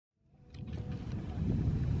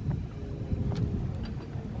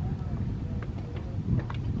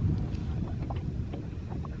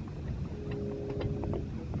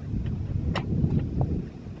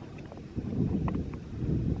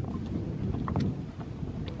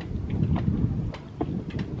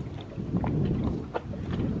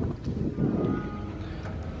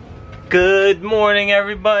Good morning,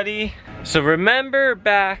 everybody. So remember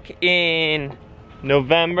back in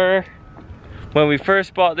November when we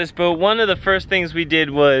first bought this boat, one of the first things we did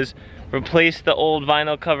was replace the old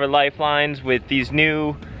vinyl cover lifelines with these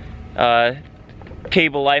new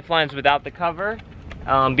cable lifelines without the cover,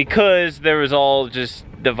 because there was all just,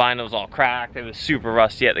 the vinyl was all cracked, it was super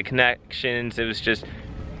rusty at the connections, it was just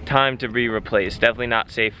time to be replaced. Definitely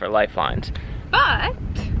not safe for lifelines. But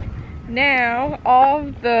now all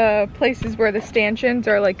the places where the stanchions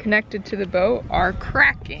are like connected to the boat are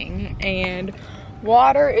cracking and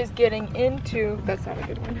water is getting into, that's not a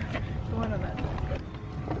good one. The one on that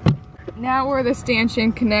side. Now where the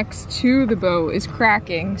stanchion connects to the boat is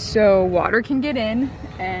cracking, so water can get in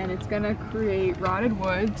and it's gonna create rotted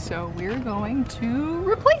wood, so we're going to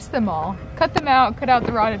replace them all. Cut them out, cut out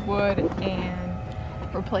the rotted wood,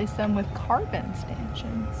 and replace them with carbon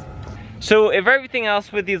stanchions. So if everything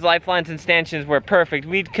else with these lifelines and stanchions were perfect,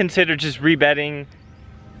 we'd consider just rebedding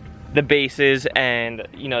the bases and,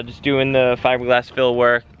 you know, just doing the fiberglass fill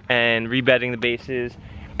work and rebedding the bases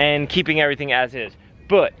and keeping everything as is.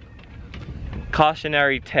 But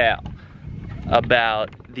cautionary tale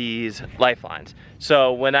about these lifelines.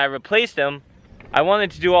 So when I replaced them, I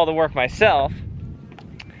wanted to do all the work myself,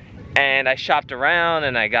 and I shopped around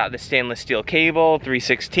and I got the stainless steel cable,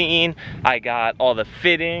 316, I got all the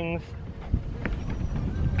fittings,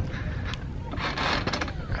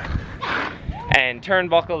 and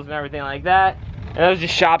turnbuckles and everything like that, and I was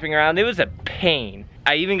just shopping around. It was a pain.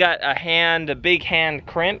 I even got a big hand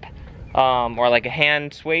crimp, or like a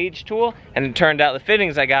hand swage tool, and it turned out the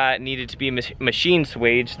fittings I got needed to be machine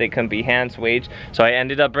swaged. They couldn't be hand swaged, so I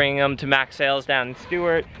ended up bringing them to Max Sales down in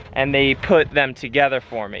Stewart, and they put them together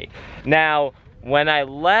for me. Now, when I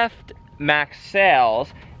left Max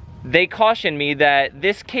Sales, they cautioned me that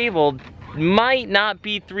this cable might not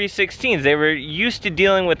be 316s. They were used to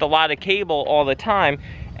dealing with a lot of cable all the time,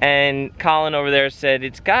 and Colin over there said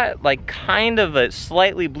it's got like kind of a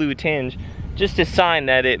slightly blue tinge, just a sign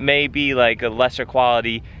that it may be like a lesser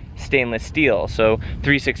quality stainless steel. So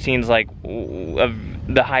 316 is like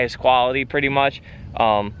the highest quality pretty much.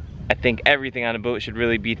 I think everything on a boat should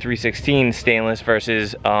really be 316 stainless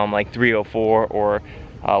versus like 304 or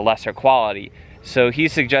lesser quality. So he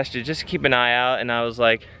suggested just keep an eye out, and I was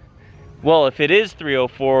like, well, if it is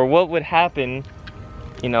 304, what would happen,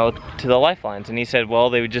 you know, to the lifelines? And he said,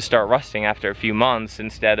 well, they would just start rusting after a few months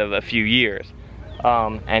instead of a few years.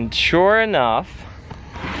 And sure enough,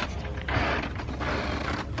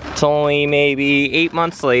 it's only maybe 8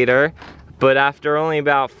 months later, but after only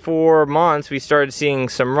about 4 months, we started seeing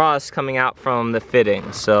some rust coming out from the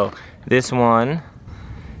fittings. So this one,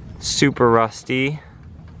 super rusty.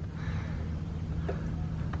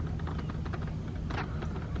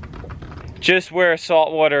 Just where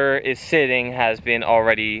salt water is sitting has been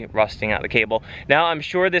already rusting out the cable. Now I'm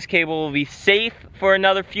sure this cable will be safe for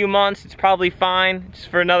another few months. It's probably fine just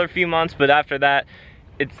for another few months, but after that,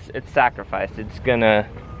 it's sacrificed. It's gonna,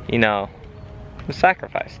 you know, it's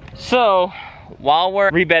sacrificed. So while we're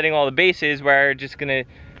rebedding all the bases, we're just gonna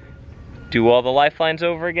do all the lifelines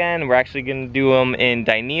over again. We're actually gonna do them in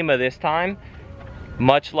Dyneema this time.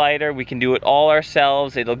 Much lighter, we can do it all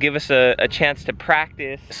ourselves. It'll give us a chance to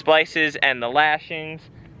practice splices and the lashings,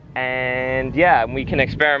 and yeah, we can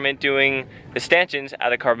experiment doing the stanchions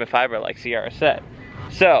out of carbon fiber like Sierra said.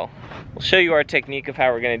 So we'll show you our technique of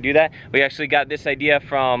how we're going to do that. We actually got this idea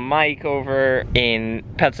from Mike over in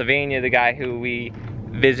Pennsylvania, the guy who we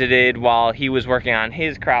visited while he was working on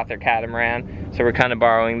his Crowther catamaran, so we're kind of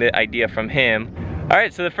borrowing the idea from him. All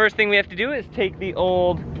right, so the first thing we have to do is take the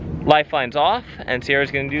old lifelines off, and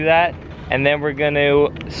Sierra's gonna do that, and then we're gonna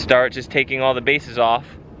start just taking all the bases off.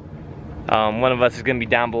 One of us is gonna be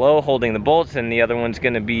down below holding the bolts, and the other one's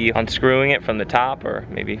gonna be unscrewing it from the top, or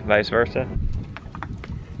maybe vice versa.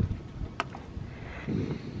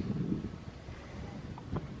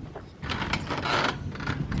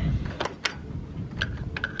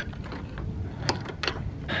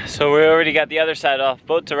 So we already got the other side off.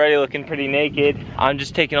 Boat's already looking pretty naked. I'm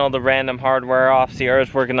just taking all the random hardware off.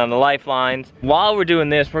 Sierra's working on the lifelines. While we're doing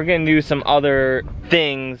this, we're gonna do some other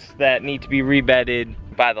things that need to be rebedded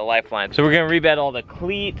by the lifeline. So we're gonna rebed all the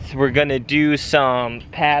cleats. We're gonna do some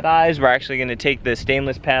pad eyes. We're actually gonna take the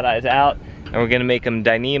stainless pad eyes out, and we're gonna make them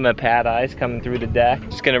Dyneema pad eyes coming through the deck.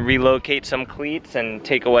 Just gonna relocate some cleats and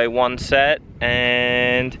take away one set,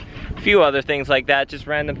 and a few other things like that, just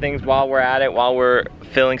random things while we're at it, while we're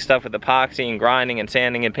filling stuff with epoxy and grinding and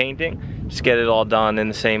sanding and painting. Just get it all done in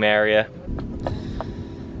the same area.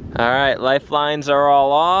 All right, lifelines are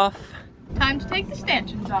all off. Time to take the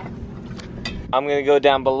stanchions off. I'm gonna go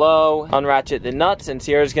down below, unratchet the nuts, and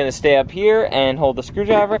Sierra's gonna stay up here and hold the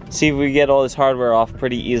screwdriver. See if we get all this hardware off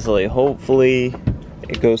pretty easily. Hopefully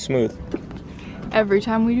it goes smooth. Every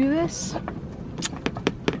time we do this,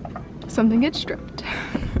 something gets stripped.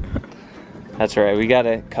 That's right, we got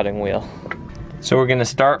a cutting wheel. So we're gonna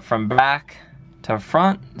start from back to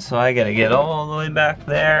front. So I gotta get all the way back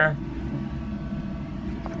there.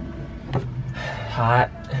 Hot,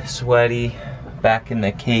 sweaty, back in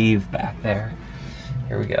the cave back there.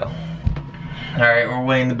 Here we go. All right, we're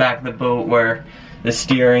way in the back of the boat where the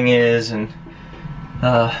steering is and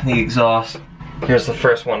the exhaust. Here's the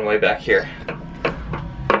first one way back here.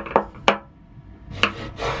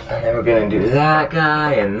 And then we're gonna do that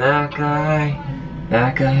guy and that guy,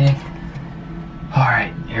 that guy. All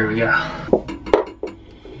right, here we go.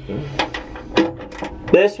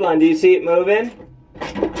 This one, do you see it moving?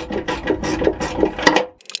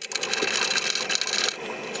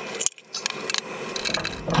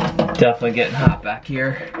 Definitely getting hot back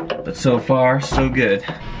here, but so far, so good.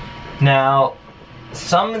 Now,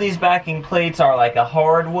 some of these backing plates are like a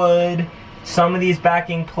hardwood. Some of these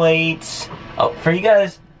backing plates, oh, for you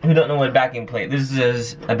guys who don't know what a backing plate, this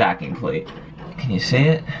is a backing plate. Can you see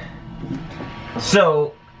it?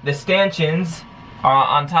 So, the stanchions are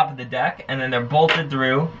on top of the deck, and then they're bolted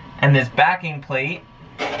through, and this backing plate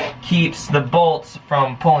keeps the bolts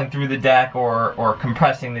from pulling through the deck or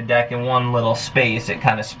compressing the deck in one little space. It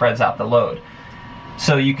kind of spreads out the load.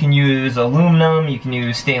 So you can use aluminum, you can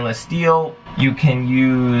use stainless steel, you can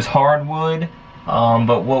use hardwood,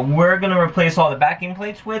 but what we're going to replace all the backing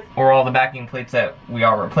plates with, or all the backing plates that we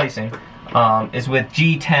are replacing, is with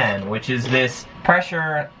G10, which is this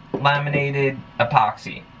pressure laminated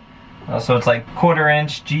epoxy. So it's like 1/4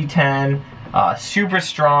 inch G10, super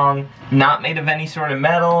strong, not made of any sort of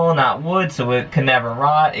metal, not wood, so it can never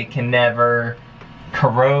rot, it can never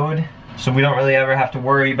corrode. So we don't really ever have to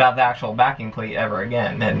worry about the actual backing plate ever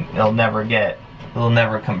again, and it'll never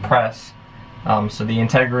compress. So the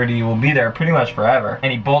integrity will be there pretty much forever.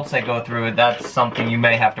 Any bolts that go through it, that's something you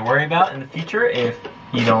may have to worry about in the future if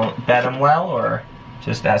you don't bed them well or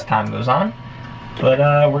just as time goes on. But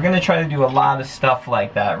we're gonna try to do a lot of stuff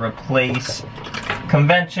like that, replace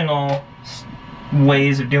conventional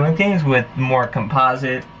ways of doing things with more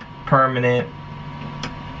composite, permanent,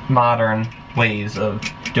 modern ways of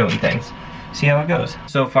doing things. See how it goes.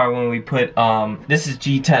 So far when we put, this is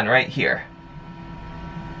G10 right here.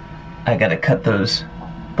 I gotta cut those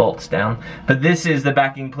bolts down. But this is the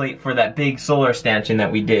backing plate for that big solar stanchion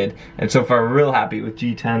that we did. And so far we're real happy with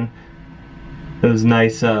G10. It was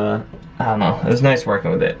nice, I don't know, it was nice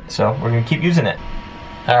working with it. So we're gonna keep using it.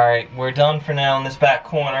 Alright, we're done for now in this back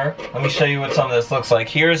corner. Let me show you what some of this looks like.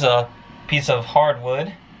 Here's a piece of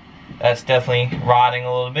hardwood. That's definitely rotting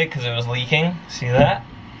a little bit because it was leaking. See that?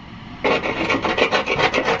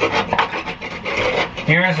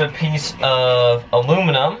 Here's a piece of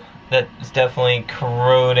aluminum that is definitely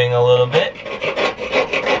corroding a little bit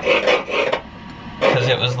because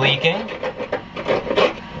it was leaking.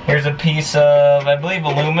 Here's a piece of, I believe,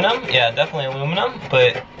 aluminum. Yeah, definitely aluminum,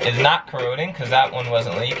 but it's not corroding because that one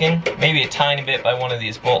wasn't leaking. Maybe a tiny bit by one of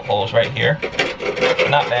these bolt holes right here.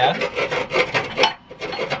 Not bad.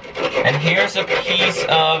 And here's a piece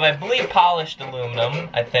of, I believe, polished aluminum,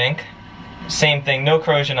 I think. Same thing, no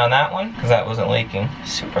corrosion on that one because that wasn't leaking.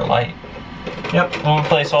 Super light. Yep, we'll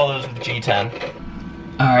replace all those with G10.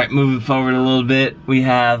 Alright, moving forward a little bit, we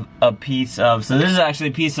have a piece of, so this is actually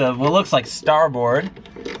a piece of what looks like starboard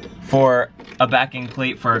for a backing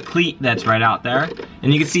plate for a cleat that's right out there.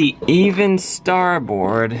 And you can see even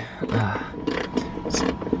starboard,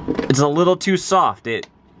 it's a little too soft, it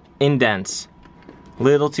indents,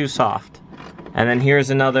 little too soft. And then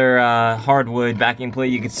here's another hardwood backing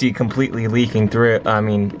plate you can see completely leaking through it. I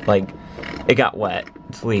mean, like, it got wet,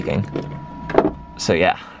 it's leaking. So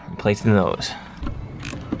yeah, replacing those.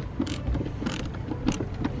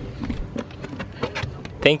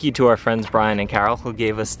 Thank you to our friends Brian and Carol who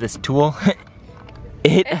gave us this tool.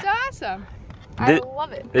 It's awesome. I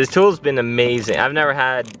love it. This tool's been amazing. I've never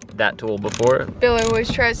had that tool before. Bill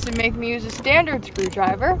always tries to make me use a standard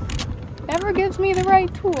screwdriver. Never gives me the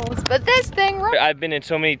right tools. But this thing, I've been in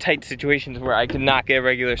so many tight situations where I could not get a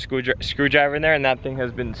regular screwdriver in there, and that thing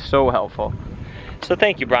has been so helpful. So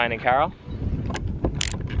thank you, Brian and Carol.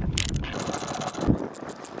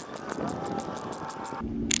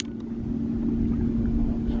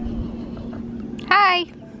 Hi.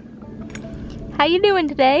 How you doing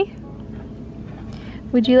today?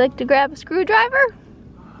 Would you like to grab a screwdriver?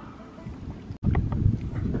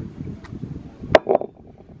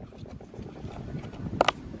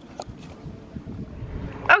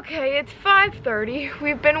 Okay, Okay, it's 5:30.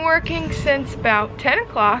 We've been working since about 10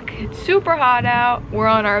 o'clock. It's super hot out. We're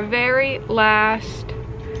on our very last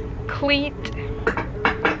cleat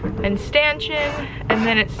and stanchion, and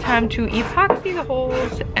then it's time to epoxy the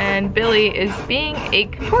holes, and Billy is being a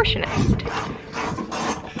contortionist.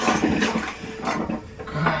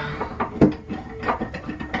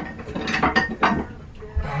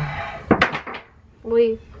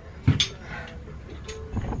 Leave.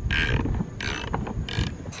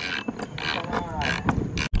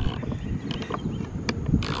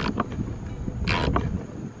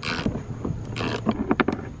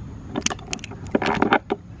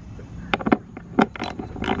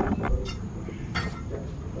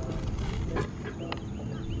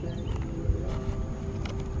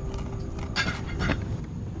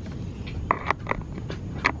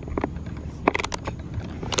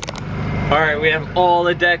 Alright, we have all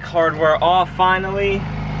the deck hardware off finally,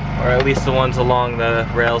 or at least the ones along the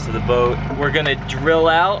rails of the boat. We're gonna drill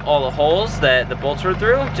out all the holes that the bolts were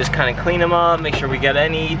through, just kind of clean them up, make sure we get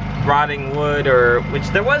any rotting wood, or which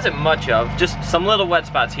there wasn't much of, just some little wet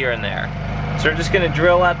spots here and there. So we're just gonna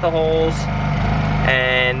drill out the holes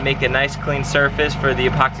and make a nice clean surface for the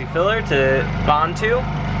epoxy filler to bond to. Does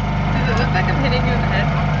it look like I'm hitting you in the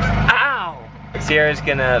head? Sierra's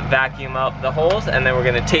gonna vacuum up the holes, and then we're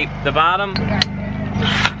gonna tape the bottom.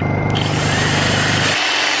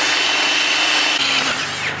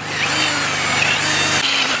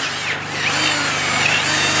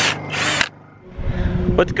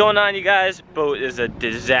 What's going on, you guys? Boat is a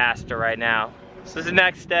disaster right now. This is the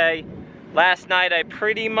next day. Last night I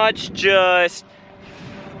pretty much just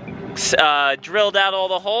drilled out all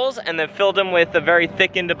the holes and then filled them with a very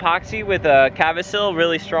thickened epoxy with a Cavasil,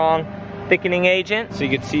 really strong thickening agent. So you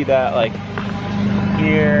can see that like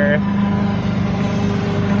here.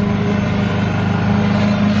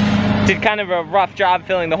 Did kind of a rough job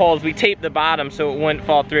filling the holes. We taped the bottom so it wouldn't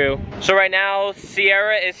fall through. So right now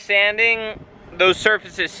Sierra is sanding those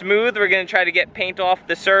surfaces smooth. We're gonna try to get paint off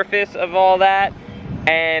the surface of all that.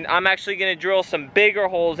 And I'm actually gonna drill some bigger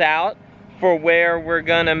holes out for where we're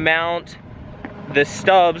gonna mount the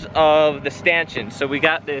stubs of the stanchions. So we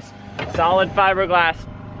got this solid fiberglass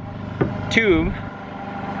tube,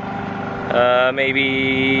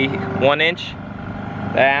 maybe 1 inch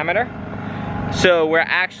diameter. So we're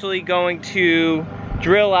actually going to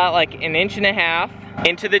drill out like 1.5 inches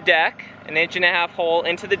into the deck, 1.5 inch hole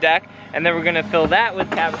into the deck, and then we're gonna fill that with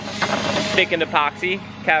thickened epoxy,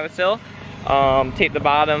 Cavasil, tape the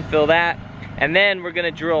bottom, fill that, and then we're gonna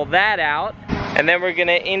drill that out, and then we're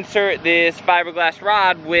gonna insert this fiberglass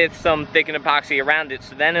rod with some thickened epoxy around it,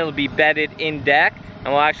 so then it'll be bedded in deck,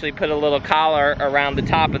 and we'll actually put a little collar around the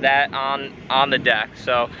top of that on the deck.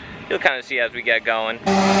 So you'll kind of see as we get going.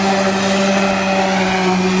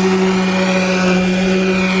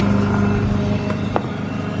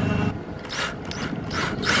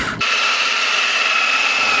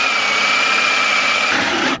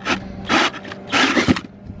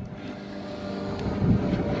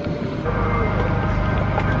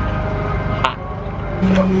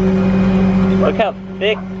 Look how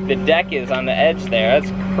thick the deck is on the edge there.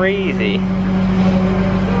 That's crazy.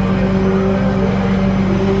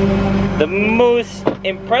 The most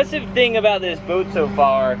impressive thing about this boat so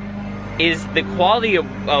far is the quality of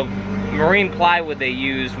marine plywood they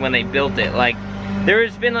used when they built it. Like, there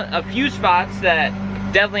has been a few spots that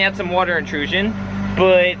definitely had some water intrusion,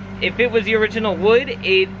 but if it was the original wood,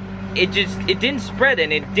 it didn't spread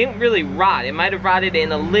and it didn't really rot. It might have rotted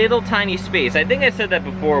in a little tiny space. I think I said that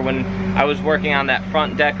before when I was working on that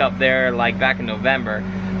front deck up there like back in November.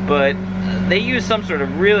 But they used some sort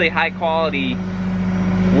of really high quality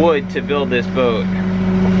wood to build this boat.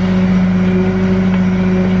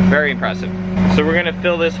 Very impressive. So we're gonna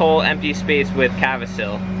fill this whole empty space with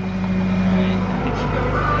Cavasil.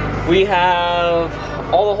 We have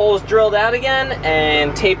all the holes drilled out again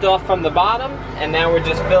and taped off from the bottom, and now we're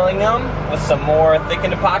just filling them with some more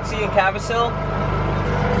thickened epoxy and Cavasil.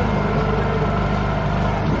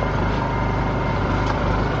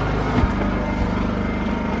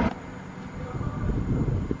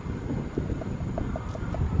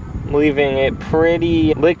 Leaving it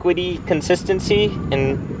pretty liquidy consistency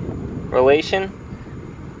in relation.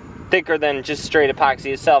 Thicker than just straight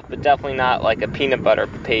epoxy itself, but definitely not like a peanut butter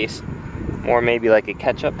paste. More maybe like a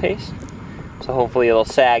ketchup paste. So hopefully it'll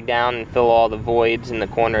sag down and fill all the voids in the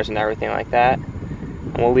corners and everything like that.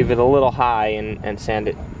 And we'll leave it a little high and sand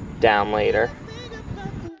it down later.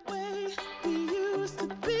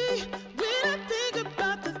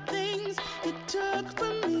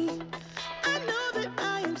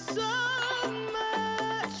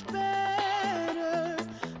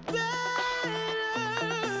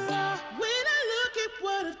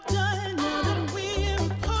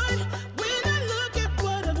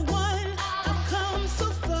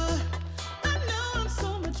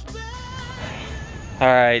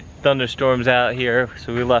 Alright, thunderstorms out here,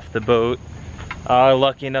 so we left the boat.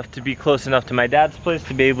 Lucky enough to be close enough to my dad's place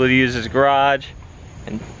to be able to use his garage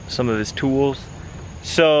and some of his tools.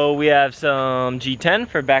 So we have some G10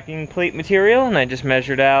 for backing plate material, and I just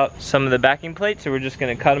measured out some of the backing plates, so we're just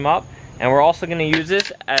gonna cut them up. And we're also gonna use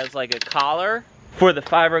this as like a collar for the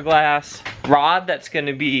fiberglass rod that's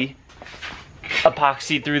gonna be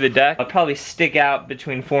epoxy through the deck. I'll probably stick out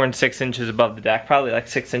between 4 and 6 inches above the deck, probably like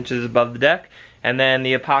 6 inches above the deck. And then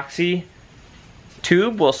the epoxy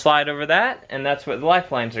tube will slide over that, and that's what the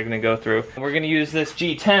lifelines are gonna go through. We're gonna use this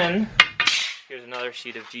G10. Here's another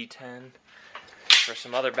sheet of G10 for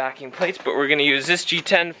some other backing plates, but we're gonna use this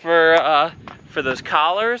G10 for those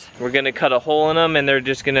collars. We're gonna cut a hole in them, and they're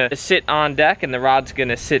just gonna sit on deck, and the rod's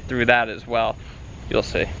gonna sit through that as well. You'll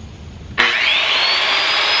see.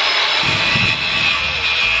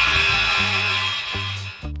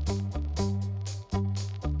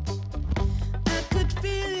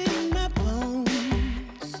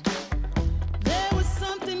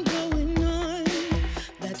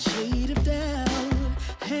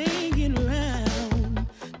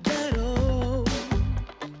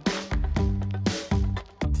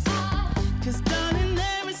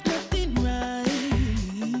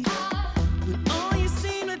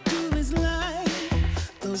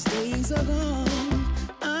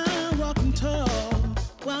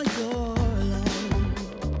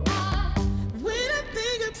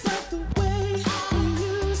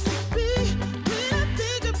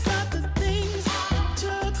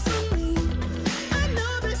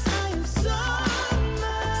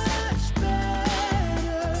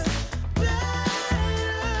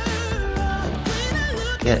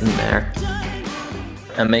 Getting there.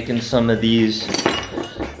 I'm making some of these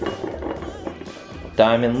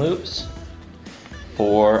diamond loops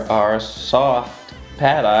for our soft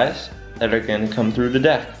pad eyes that are going to come through the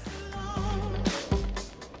deck.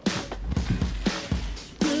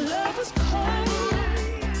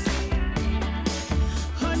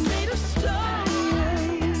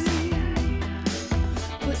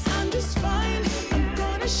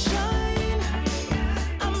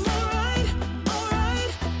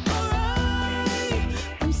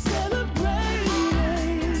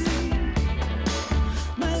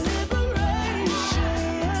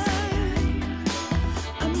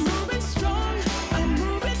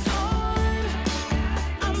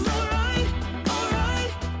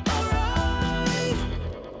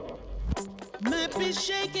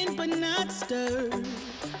 Shaken but not stirred,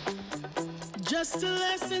 just a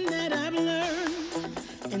lesson that I've learned,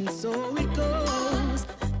 and so it goes.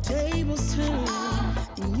 Tables turn,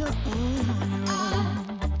 and you're on your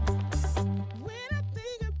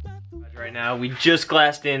own. Right now, we just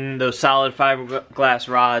glassed in those solid fiberglass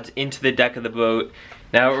rods into the deck of the boat.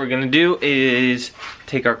 Now what we're gonna do is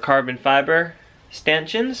take our carbon fiber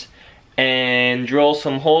stanchions and drill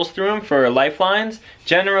some holes through them for lifelines.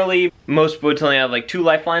 Generally, most boats only have like 2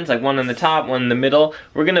 lifelines, like one on the top, one in the middle.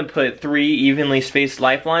 We're gonna put 3 evenly spaced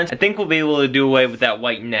lifelines. I think we'll be able to do away with that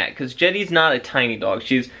white net, because Jetty's not a tiny dog.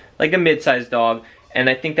 She's like a mid-sized dog, and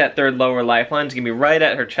I think that third lower lifeline is gonna be right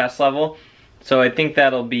at her chest level. So I think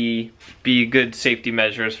that'll be good safety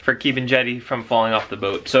measures for keeping Jetty from falling off the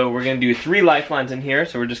boat. So we're gonna do 3 lifelines in here,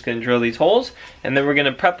 so we're just gonna drill these holes, and then we're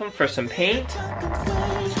gonna prep them for some paint.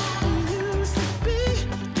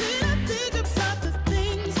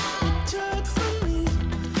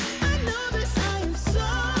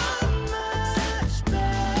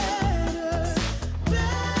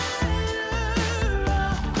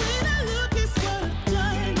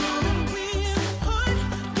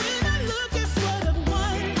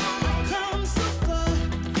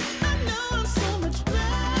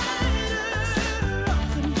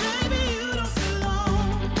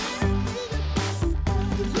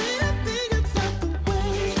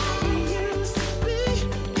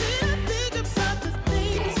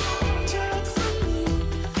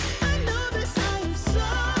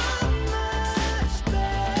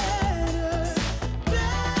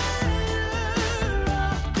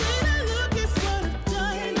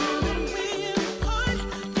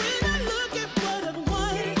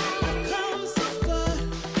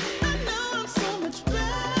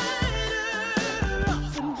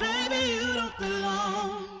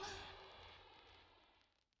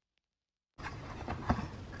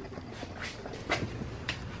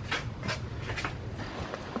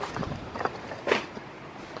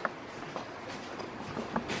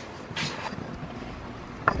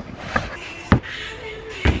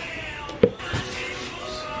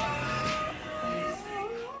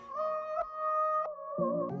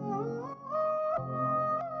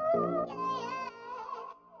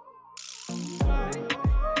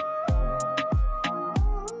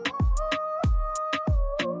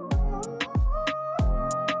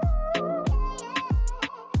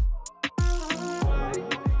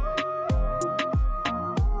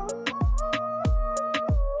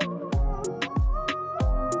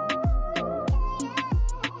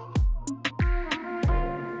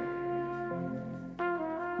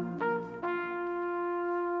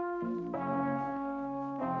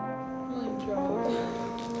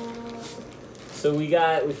 So we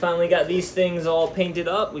finally got these things all painted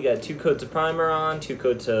up. We got 2 coats of primer on, 2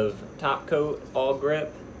 coats of top coat, all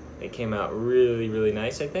grip. It came out really, really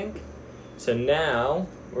nice, I think. So now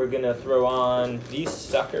we're gonna throw on these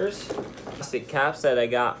suckers, plastic caps that I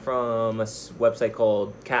got from a website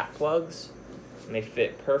called Cap Plugs, and they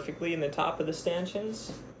fit perfectly in the top of the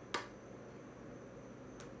stanchions.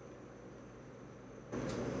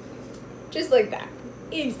 Just like that,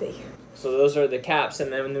 easy. So those are the caps,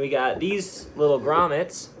 and then we got these little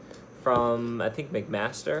grommets from, I think,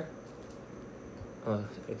 McMaster.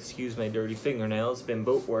 Excuse my dirty fingernails, it's been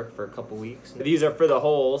boat work for a couple weeks. These are for the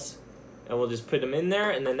holes, and we'll just put them in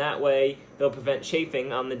there, and then that way they'll prevent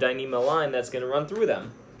chafing on the Dyneema line that's going to run through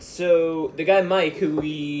them. So the guy Mike, who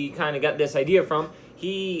we kind of got this idea from,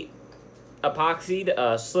 he epoxied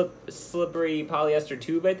a slippery polyester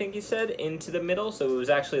tube, I think he said, into the middle, so it was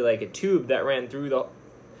actually like a tube that ran through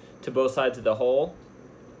to both sides of the hole.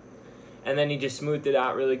 And then he just smoothed it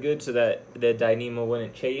out really good so that the Dyneema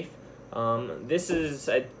wouldn't chafe. This is,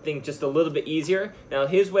 I think, just a little bit easier. Now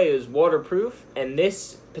his way is waterproof, and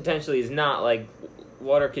this potentially is not. Like,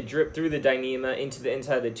 water could drip through the Dyneema into the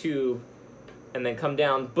inside of the tube and then come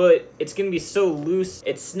down, but it's going to be so loose.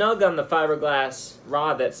 It's snug on the fiberglass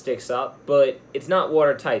rod that sticks up, but it's not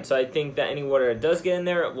watertight, so I think that any water that does get in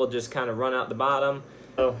there will just kind of run out the bottom.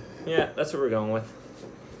 So yeah, that's what we're going with.